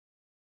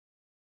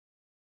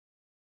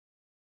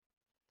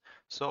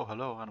So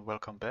hello and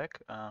welcome back,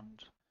 and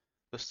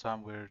this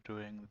time we're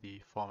doing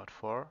the Format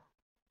 4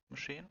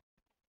 machine,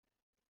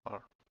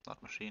 or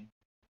not machine,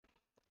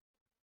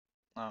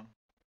 um,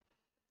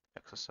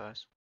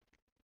 exercise.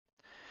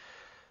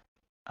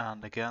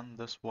 And again,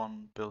 this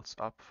one builds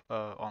up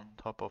on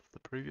top of the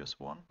previous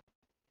one.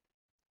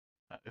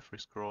 If we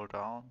scroll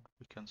down,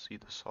 we can see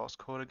the source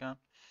code again,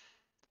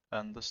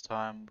 and this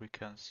time we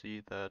can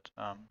see that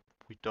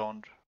we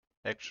don't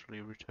actually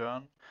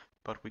return,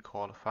 but we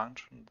call a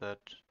function that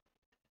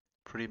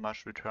pretty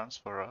much returns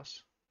for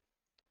us.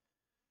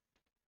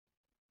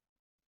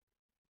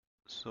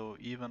 So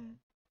even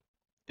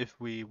if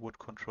we would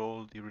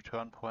control the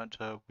return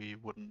pointer, we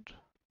would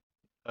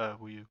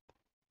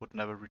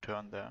never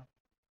return there.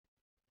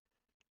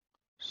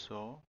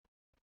 So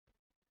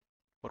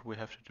what we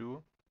have to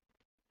do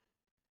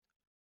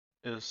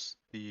is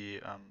the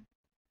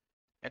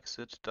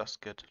exit does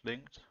get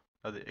linked,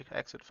 the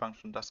exit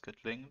function does get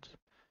linked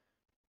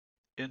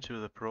into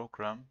the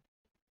program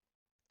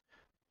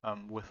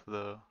with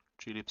the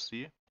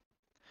glibc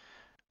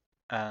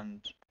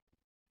and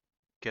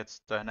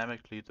gets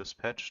dynamically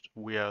dispatched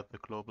via the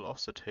global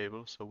offset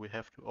table. So we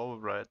have to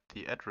override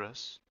the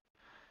address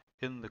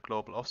in the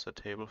global offset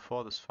table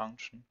for this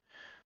function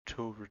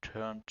to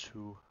return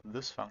to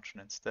this function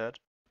instead,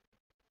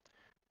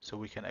 so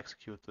we can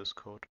execute this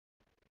code.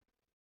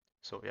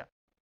 So yeah,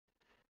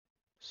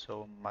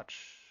 so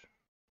much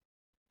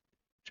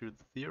to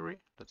the theory.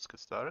 Let's get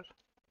started.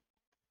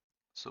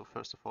 So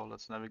first of all,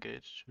 let's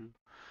navigate to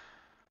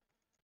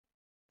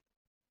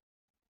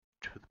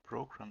the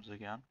programs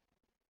again.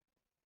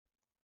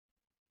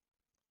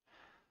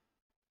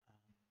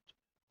 And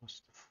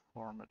what's the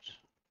format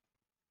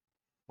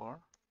for?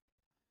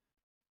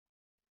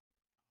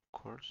 Of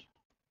course.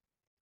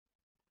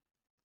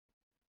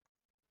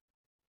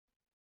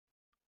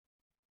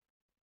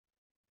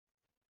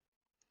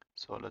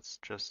 So let's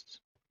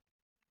just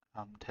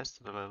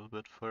test it a little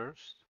bit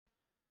first.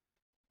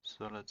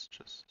 So let's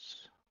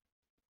just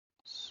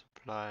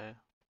supply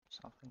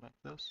something like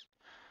this,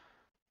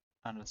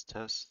 and let's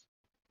test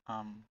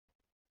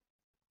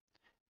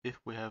if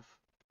we have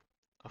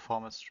a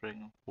format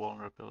string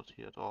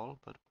vulnerability at all,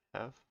 but we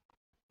have.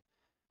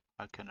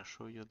 I can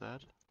assure you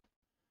that.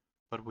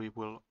 But we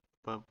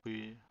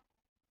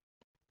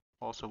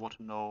also want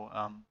to know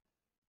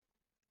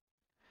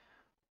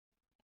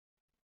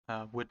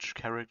which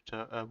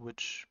character,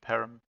 which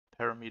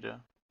parameter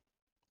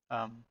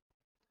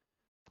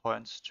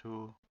points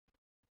to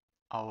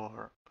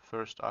our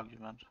first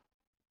argument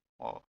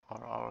or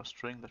our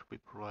string that we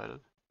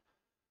provided.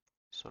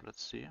 So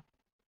let's see.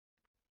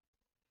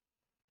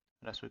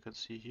 And as we can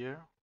see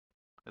here,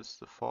 it's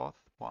the fourth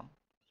one.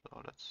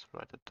 So let's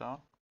write it down.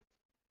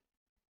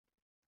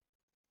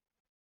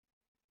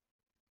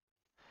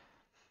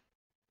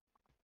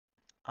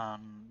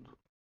 And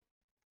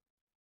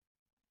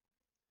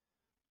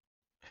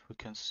if we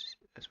can see,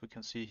 as we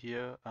can see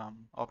here,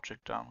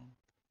 object down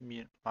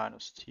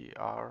minus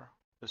tr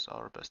is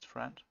our best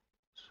friend.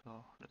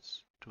 So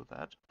let's do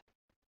that.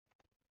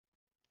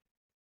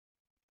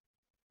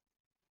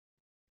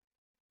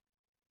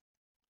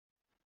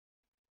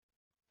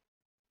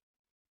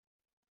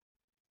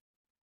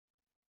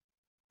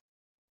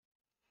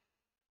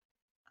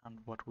 And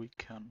what we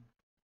can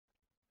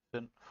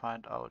then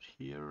find out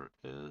here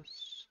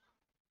is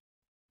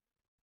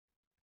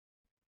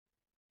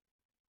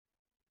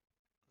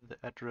the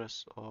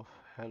address of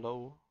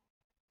hello.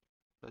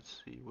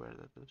 Let's see where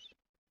that is.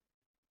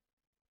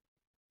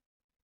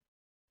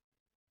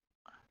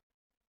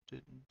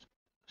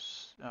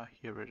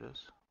 Here it is.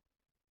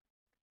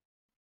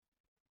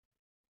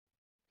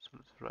 So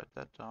let's write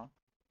that down.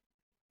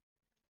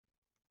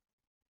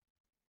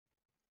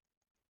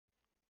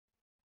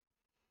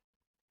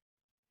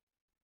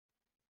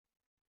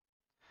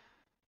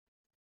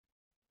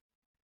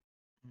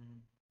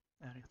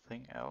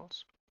 Anything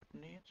else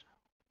we need?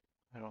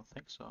 I don't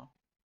think so.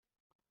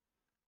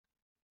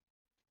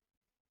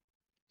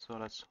 So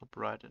let's hop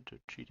right into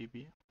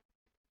GDB.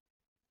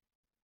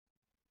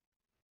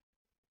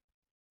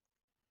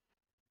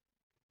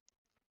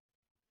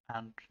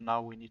 And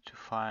now we need to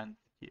find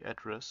the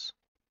address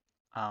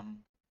of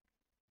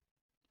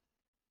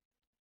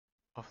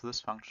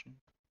this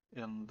function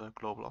in the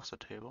global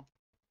offset table.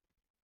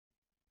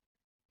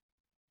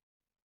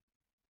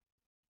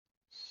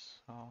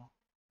 So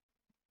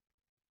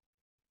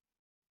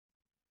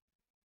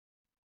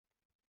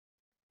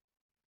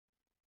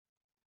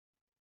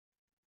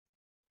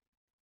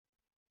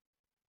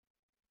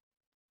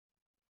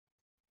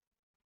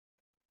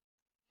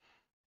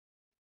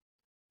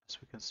as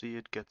we can see,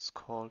 it gets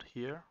called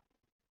here.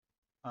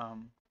 Now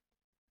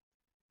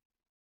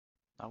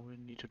we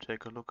need to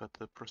take a look at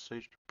the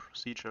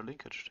procedure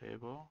linkage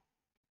table.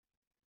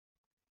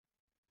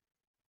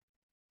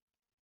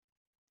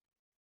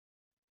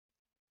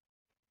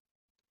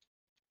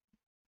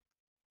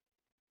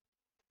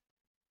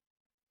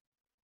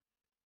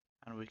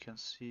 And we can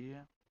see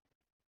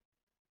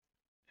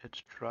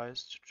it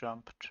tries to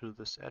jump to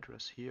this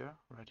address here,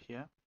 right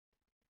here.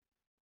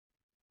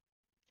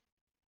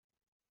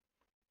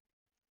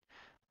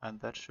 and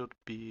that should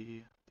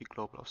be the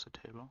global offset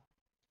table,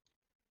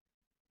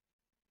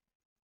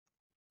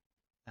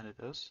 and it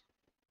is.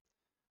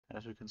 And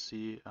as you can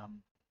see,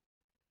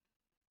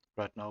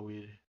 right now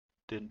we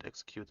didn't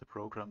execute the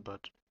program,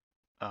 but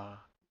at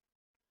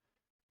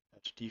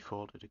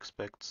default it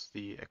expects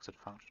the exit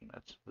function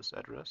at this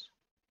address.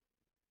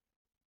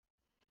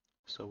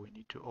 So we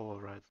need to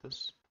override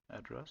this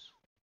address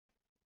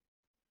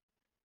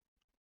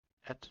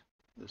at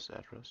this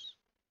address.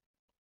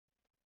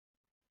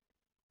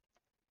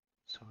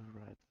 So we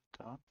write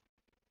that down.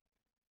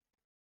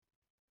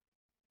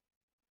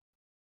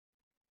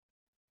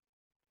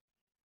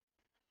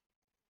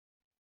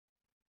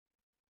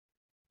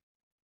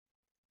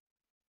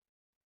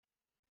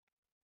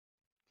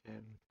 Okay,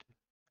 we did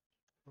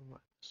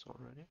provide this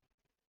already.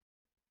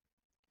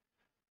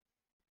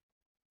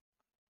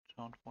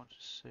 Don't want to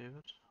save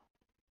it.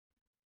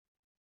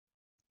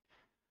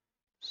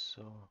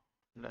 So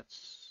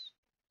let's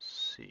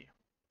see.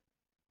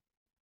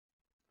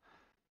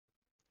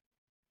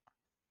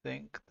 I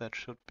think that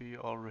should be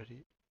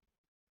already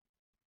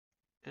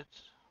it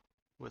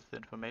with the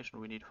information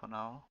we need for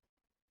now.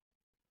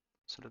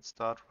 So let's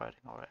start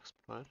writing our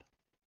exploit.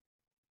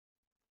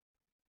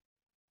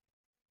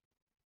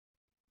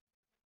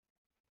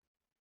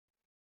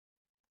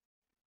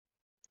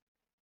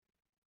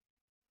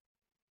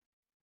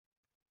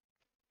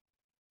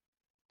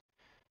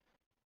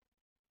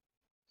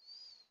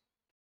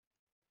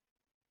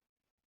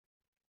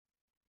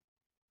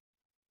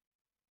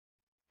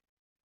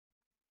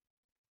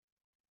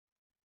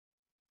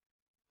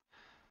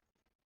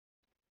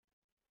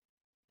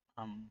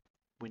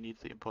 We need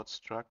the import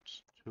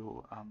struct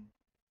to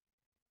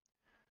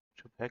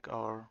pack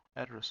our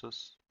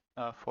addresses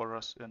for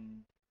us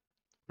in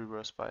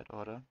reverse byte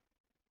order,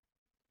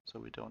 so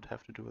we don't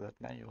have to do that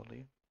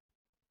manually.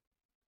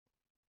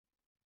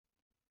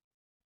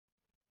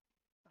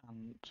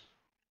 And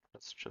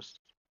let's just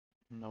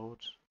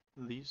note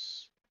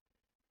these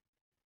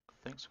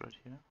things right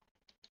here.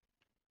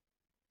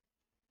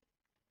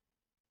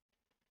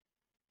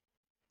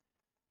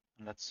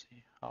 And let's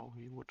see how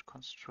we would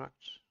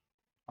construct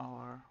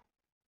our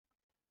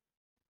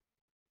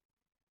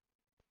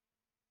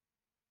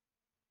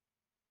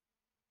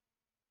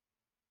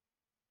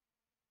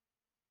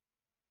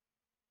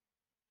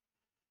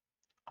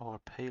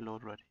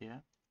payload right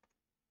here.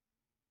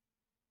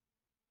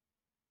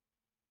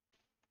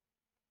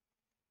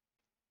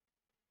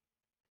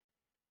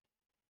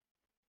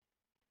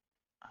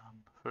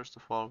 First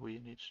of all, we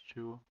need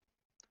to,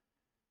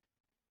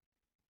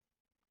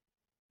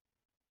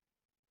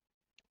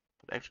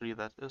 but actually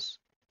that is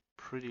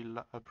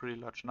a pretty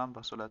large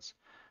number, so let's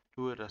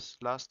do it as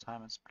last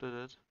time and split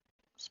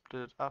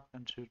it up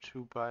into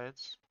 2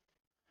 bytes,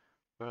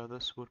 where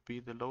this would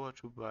be the lower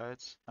 2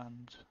 bytes,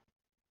 and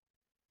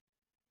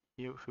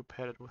here if we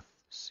pair it with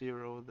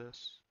 0,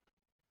 this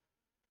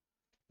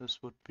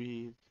would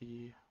be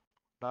the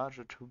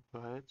larger 2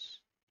 bytes.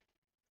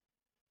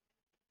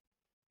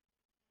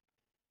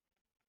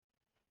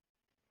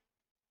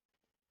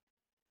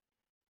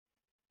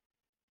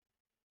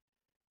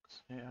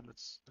 So yeah,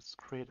 let's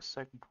create a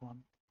second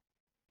one.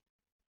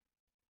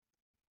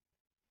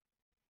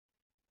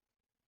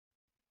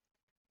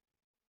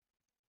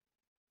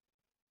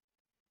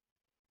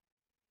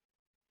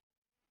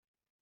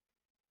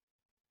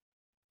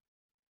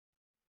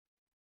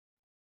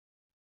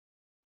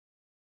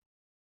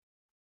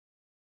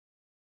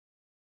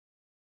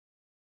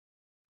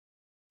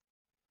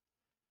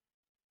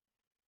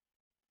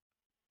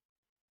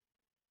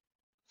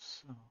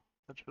 So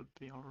that should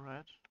be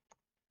alright.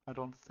 I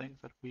don't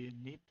think that we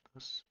need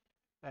this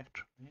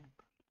actually,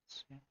 but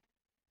let's see.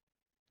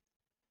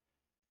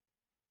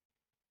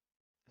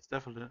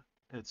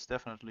 It's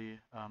definitely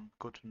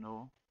good to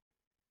know.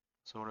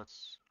 So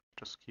let's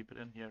just keep it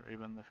in here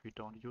even if we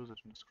don't use it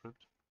in the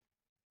script.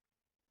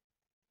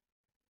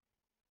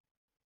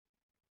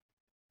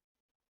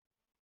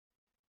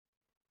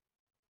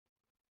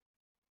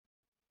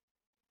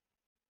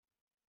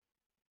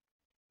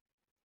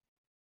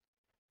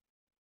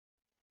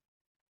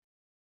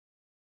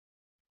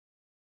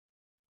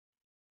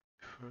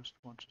 First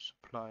want to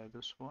supply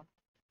this one.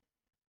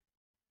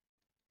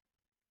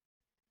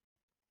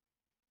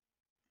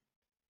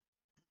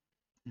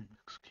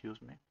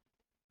 Excuse me.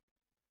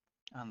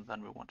 And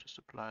then we want to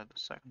supply the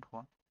second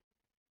one.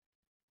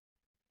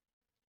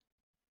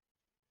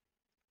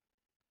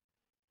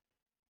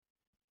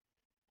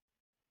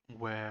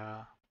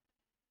 Where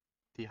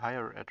the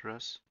higher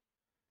address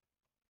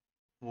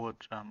would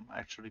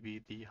actually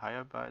be the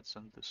higher bytes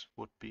and this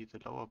would be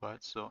the lower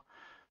bytes. So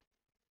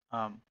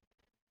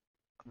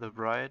the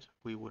write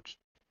we would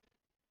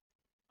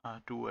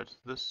do at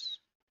this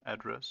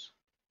address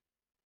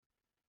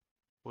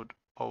would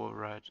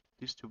overwrite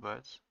these 2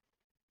 bytes,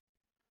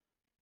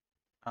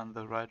 and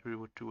the write we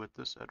would do at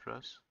this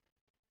address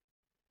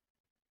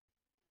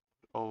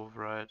would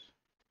overwrite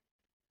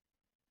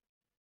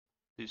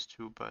these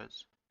 2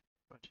 bytes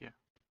right here.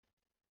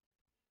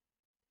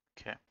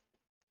 Okay,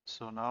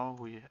 so now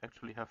we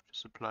actually have to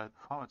supply the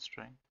format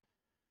string,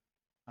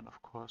 And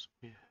of course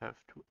we have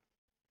to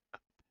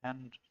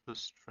append the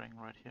string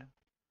right here.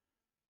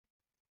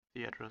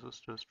 The address is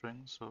to a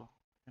string, so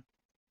yeah.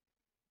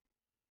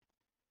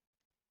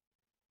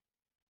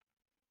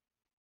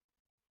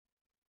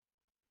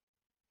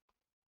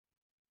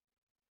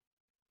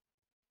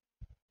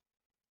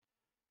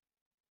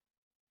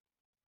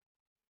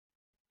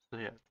 So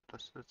yeah,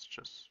 let's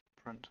just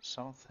print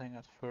something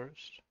at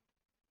first.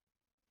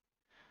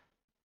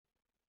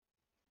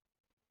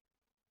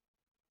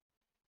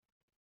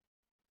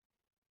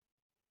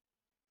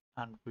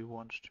 And we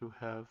want to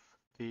have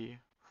the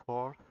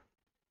fourth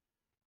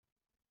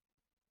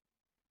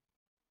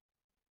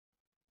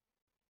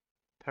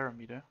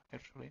parameter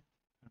actually,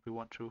 and we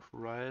want to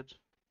write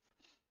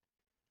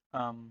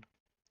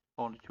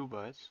only 2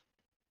 bytes.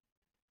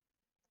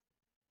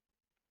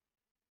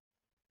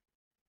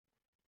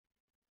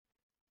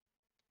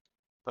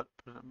 But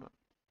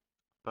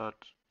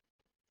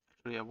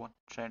actually I want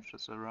to change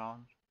this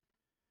around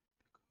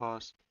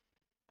because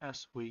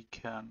as we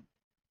can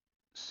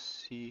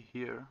see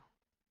here,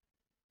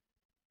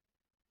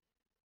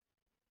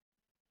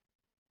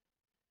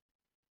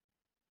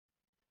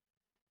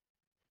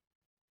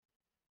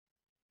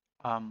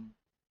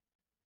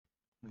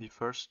 the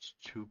first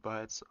 2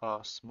 bytes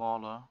are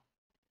smaller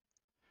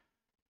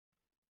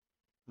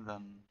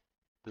than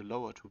the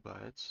lower 2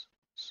 bytes,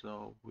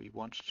 so we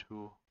want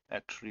to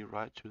actually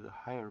write to the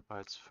higher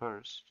bytes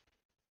first.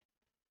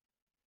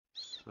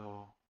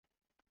 So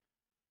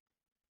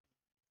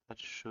that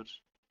should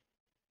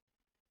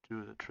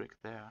do the trick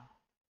there.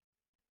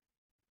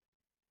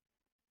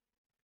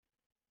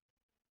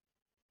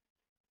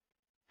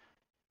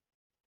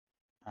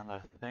 And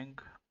I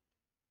think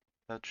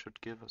that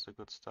should give us a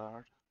good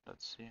start.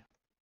 Let's see.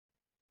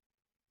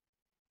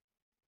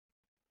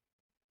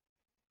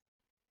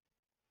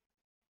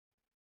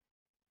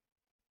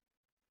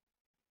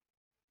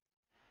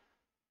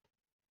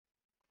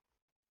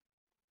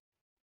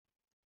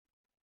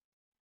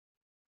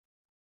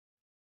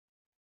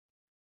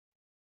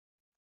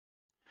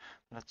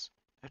 Let's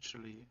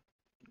actually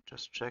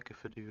just check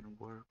if it even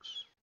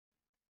works.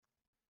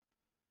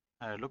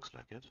 It looks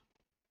like it.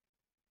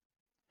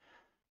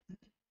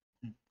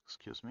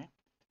 Excuse me.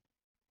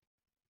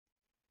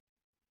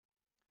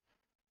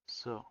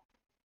 So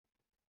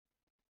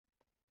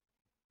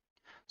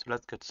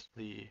let's get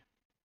the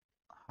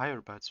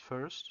higher bytes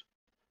first.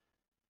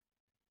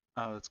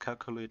 Let's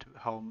calculate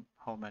how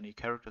many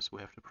characters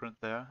we have to print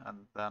there,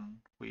 and then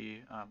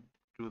we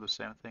do the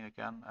same thing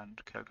again and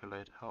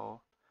calculate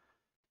how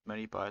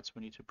many bytes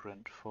we need to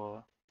print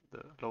for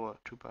the lower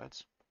 2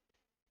 bytes.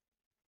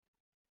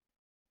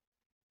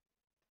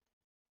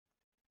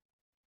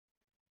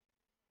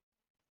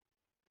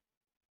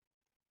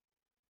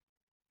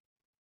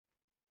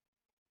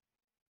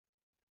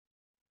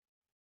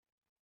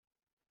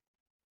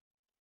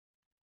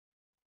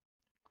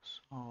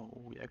 So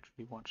we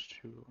actually want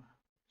to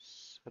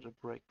set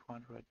a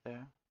breakpoint right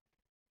there.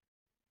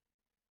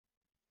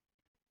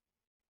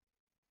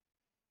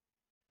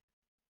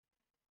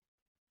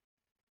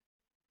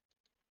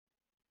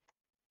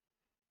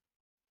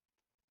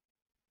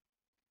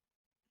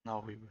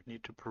 Now we would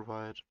need to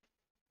provide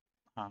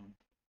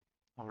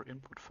our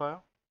input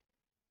file.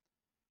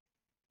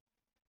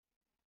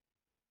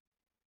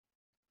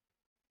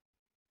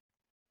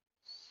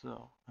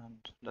 So, and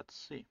let's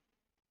see.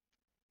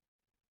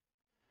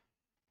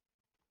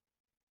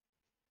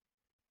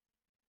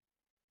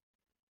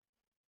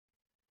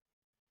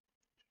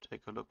 To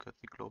take a look at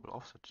the global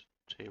offset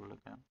table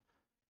again.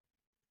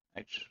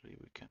 Actually,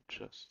 we can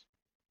just,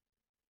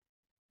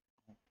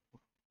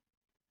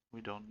 we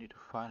don't need to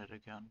find it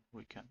again.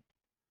 We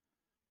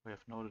have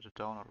noted it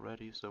down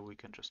already, so we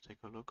can just take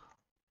a look.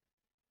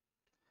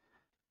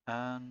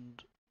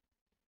 And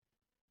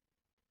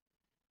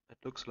it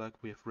looks like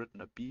we have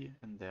written a B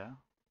in there.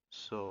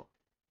 So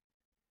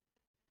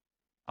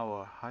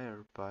our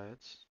higher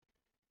bytes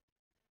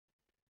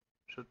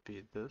should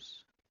be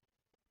this.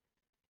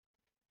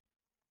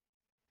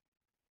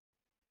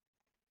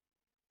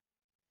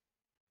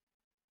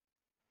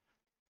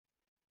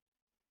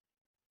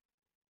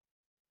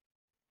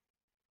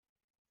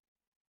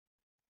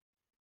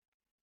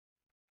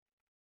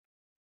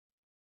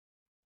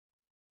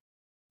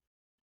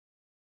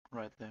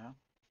 Right there.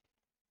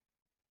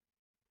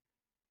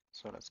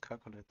 So let's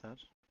calculate that.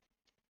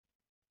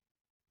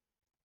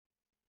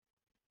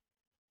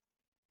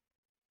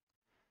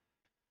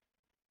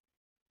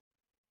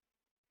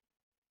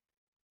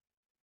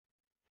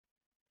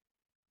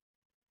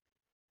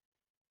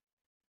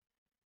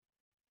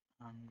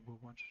 And we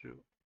want to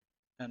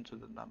enter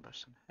the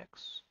numbers in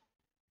hex.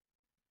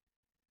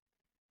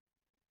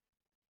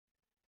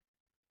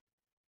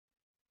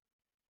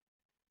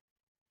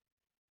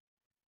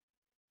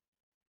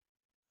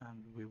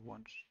 And we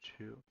want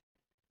to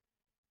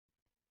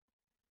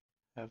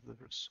have the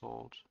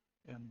result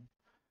in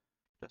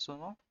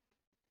decimal.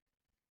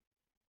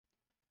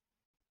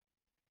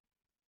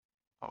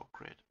 Oh,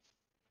 great.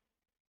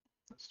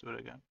 Let's do it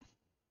again.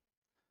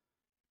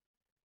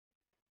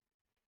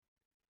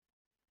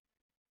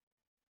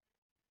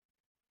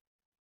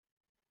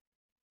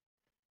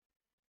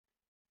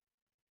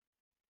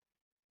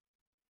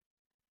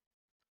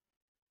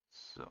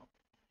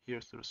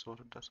 here's the result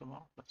in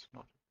decimal. Let's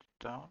note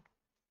it down.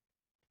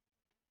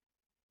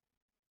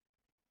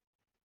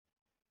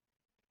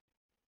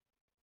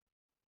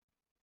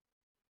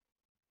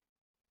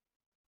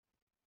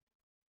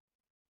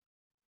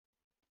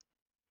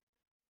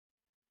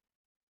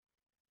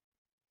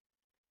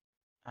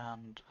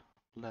 And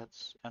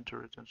let's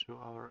enter it into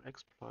our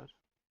exploit.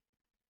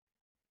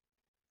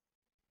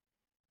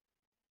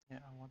 Yeah,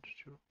 I want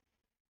to.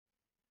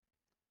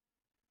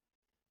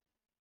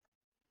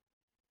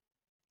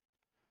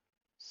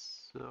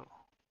 So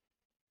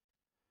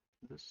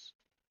this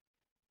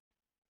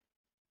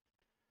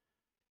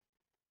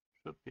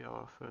should be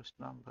our first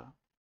number.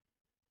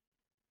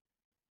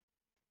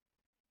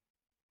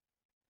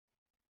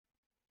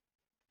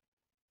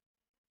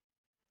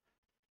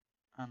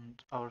 And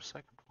our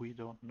second we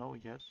don't know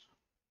yet.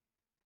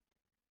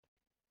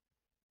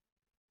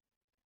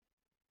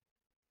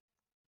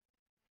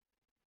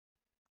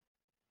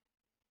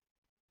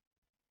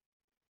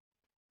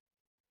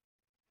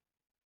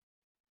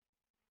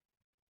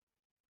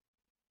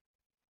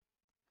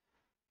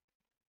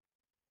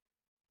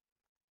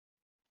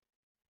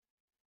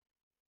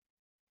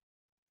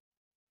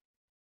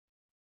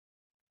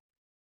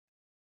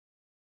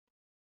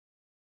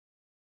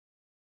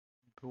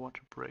 We want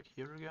to break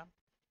here again.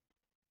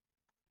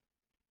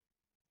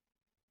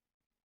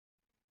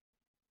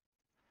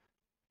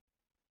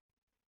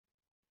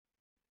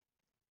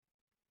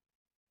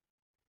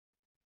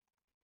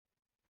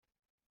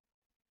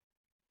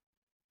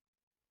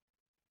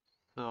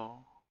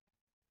 So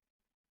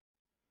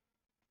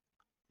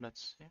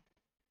let's see.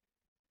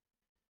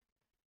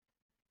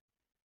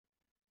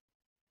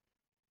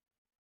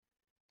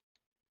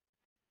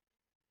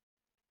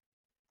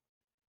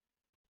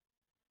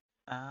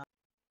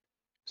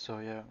 So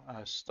yeah,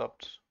 I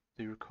stopped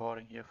the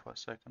recording here for a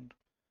second.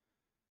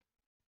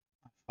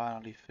 I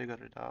finally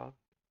figured it out.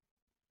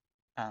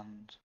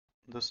 And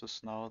this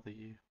is now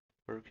the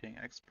working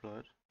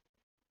exploit.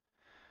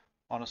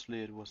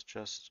 Honestly, it was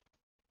just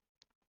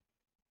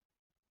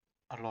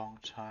a long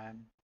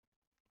time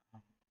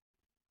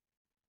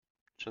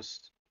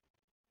just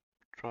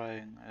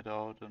trying it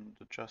out and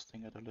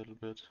adjusting it a little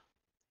bit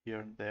here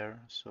and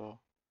there, so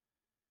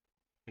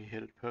we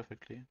hit it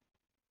perfectly.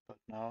 But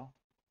now,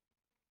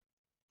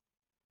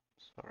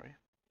 sorry,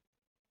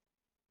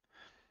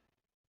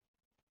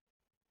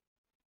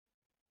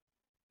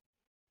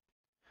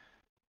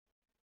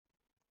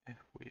 if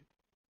we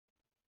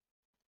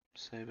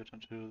save it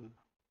into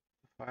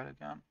the file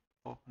again,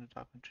 open it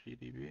up in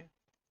GDB,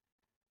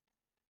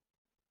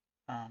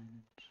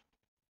 and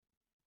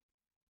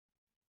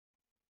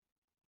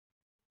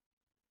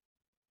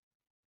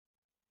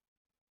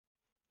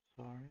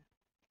sorry,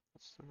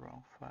 that's the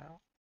wrong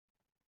file.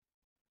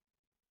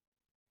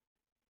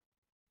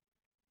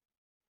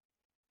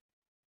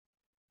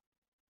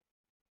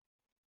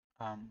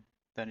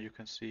 Then you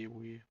can see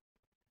we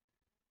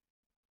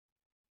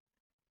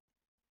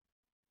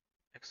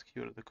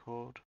executed the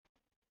code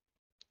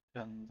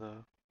in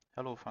the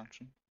hello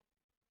function.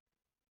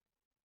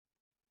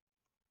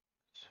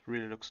 It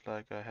really looks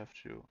like I have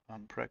to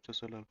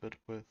practice a little bit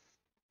with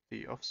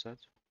the offset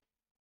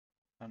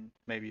and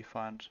maybe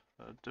find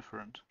a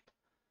different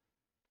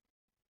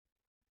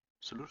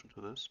solution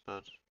to this,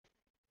 but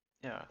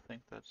yeah, I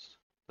think that's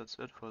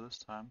it for this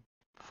time.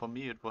 For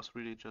me, it was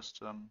really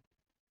just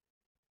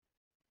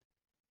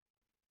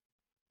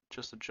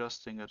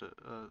adjusting it,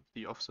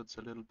 the offsets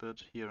a little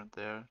bit here and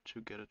there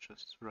to get it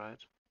just right.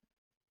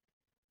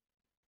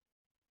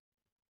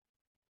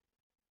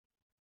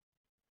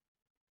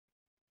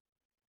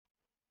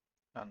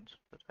 And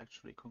that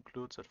actually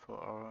concludes it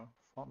for our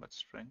format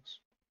strings.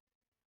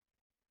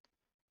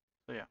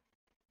 So yeah,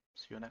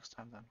 see you next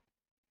time then.